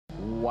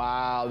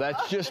Wow,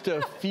 that's just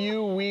a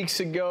few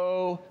weeks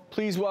ago.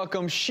 Please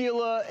welcome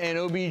Sheila and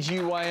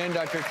OB-GYN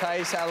Dr.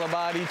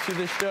 Aliabadi to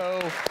the show.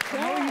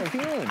 How are you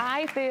feeling?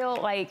 I feel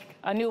like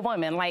a new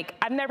woman. Like,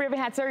 I've never even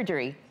had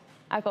surgery.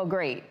 I feel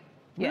great.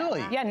 Yeah.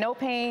 Really? Yeah, no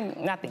pain,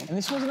 nothing. And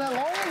this wasn't that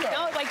long ago.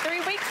 No, it was like 3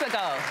 weeks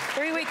ago.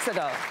 3 weeks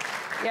ago.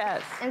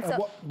 Yes. And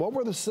so, what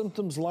were the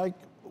symptoms like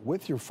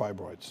with your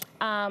fibroids?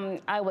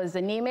 I was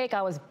anemic.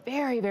 I was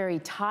very, very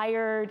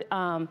tired.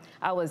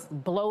 I was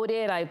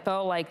bloated. I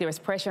felt like there was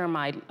pressure on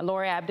my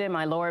lower abdomen,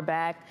 my lower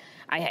back.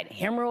 I had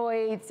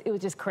hemorrhoids. It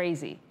was just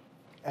crazy.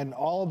 And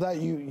all of that,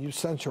 you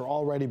sense you're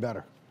already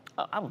better?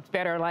 I was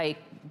better like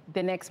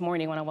the next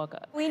morning when I woke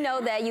up. We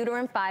know that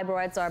uterine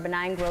fibroids are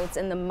benign growths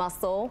in the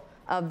muscle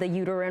of the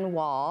uterine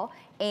wall,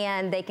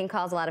 and they can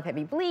cause a lot of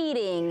heavy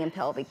bleeding and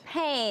pelvic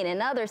pain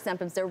and other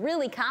symptoms. They're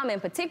really common,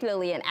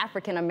 particularly in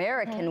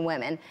African-American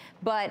women.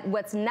 But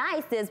what's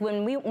nice is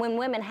when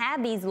women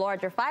had these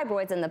larger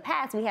fibroids in the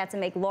past, we had to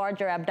make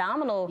larger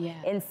abdominal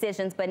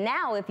incisions. But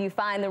now if you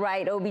find the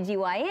right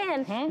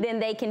OB-GYN, then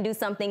they can do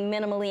something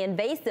minimally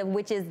invasive,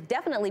 which is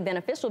definitely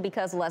beneficial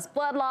because less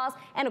blood loss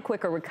and a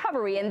quicker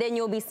recovery. And then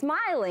you'll be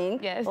smiling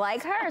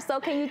like her. So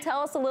can you tell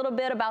us a little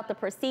bit about the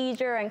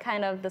procedure and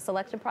kind of the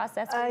selection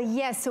process?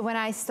 Yes, so when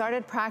I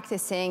started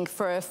practicing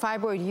for a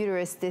fibroid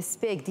uterus this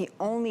big, the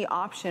only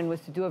option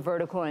was to do a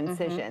vertical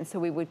incision. So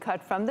we would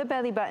cut from the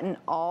belly button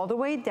all the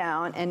way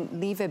down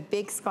and leave a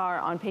big scar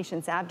on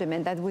patient's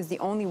abdomen. That was the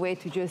only way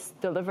to just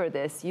deliver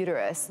this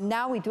uterus.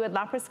 Now we do it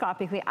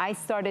laparoscopically. I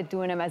started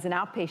doing them as an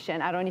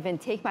outpatient. I don't even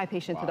take my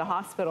patient to the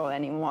hospital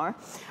anymore.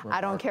 I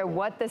don't care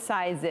what the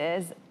size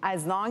is,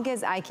 as long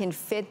as I can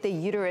fit the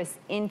uterus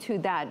into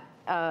that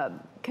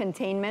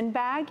containment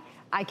bag,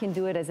 I can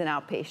do it as an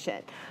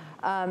outpatient.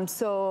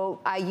 So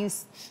I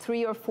use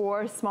 3 or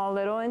 4 small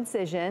little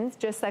incisions,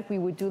 just like we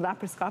would do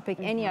laparoscopic,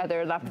 any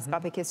other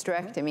laparoscopic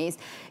hysterectomies.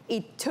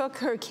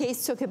 Her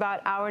case took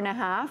about an hour and a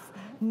half.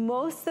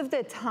 Most of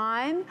the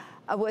time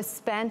was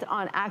spent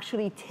on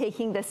actually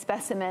taking the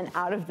specimen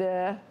out of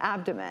the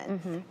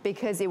abdomen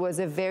because it was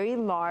a very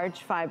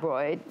large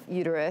fibroid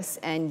uterus,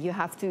 and you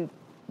have to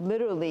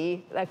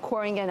literally, like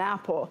coring an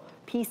apple,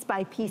 piece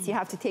by piece, you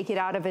have to take it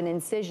out of an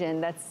incision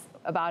that's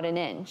about 1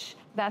 inch.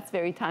 That's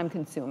very time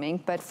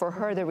consuming, but for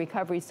her, the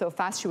recovery is so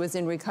fast. She was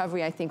in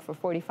recovery, I think, for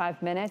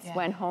 45 minutes,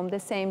 went home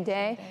the same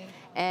day,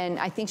 and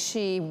I think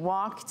she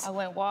walked. I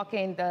went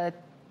walking the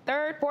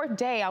 3rd, 4th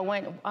day.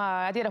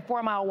 I did a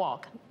 4-mile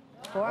walk.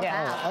 4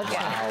 miles.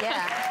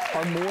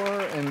 Are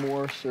more and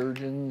more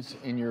surgeons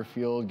in your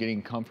field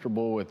getting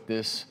comfortable with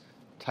this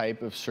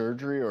type of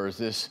surgery, or is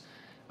this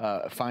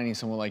finding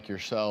someone like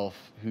yourself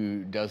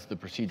who does the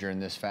procedure in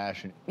this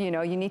fashion? You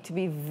know, you need to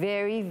be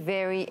very,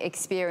 very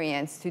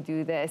experienced to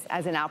do this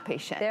as an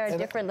outpatient. There are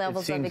different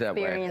levels of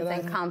experience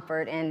and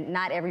comfort, and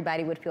not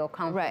everybody would feel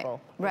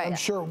comfortable. Right. I'm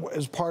sure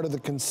as part of the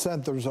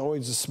consent, there's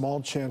always a small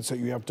chance that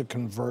you have to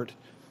convert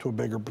to a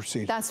bigger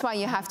procedure. That's why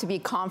you have to be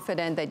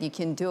confident that you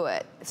can do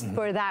it.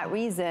 For that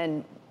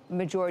reason,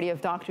 majority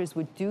of doctors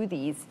would do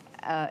these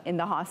in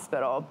the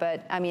hospital,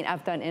 but I mean,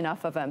 I've done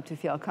enough of them to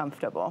feel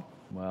comfortable.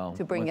 Well,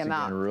 to bring them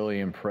out. Again,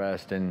 really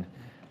impressed, and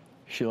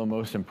Sheila,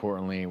 most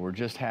importantly, we're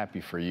just happy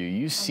for you.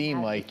 You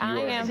seem like you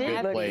are in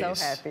a good place.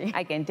 So happy.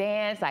 I can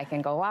dance, I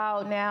can go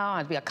out now, I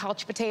don't be a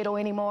couch potato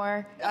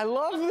anymore. I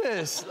love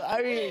this.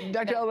 I mean,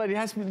 Dr. Aliabadi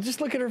has to be,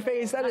 just look at her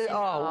face. That is,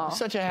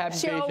 such a happy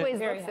patient. She always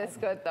looks this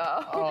good,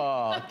 though.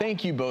 Oh,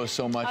 thank you both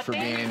so much for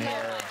being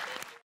here.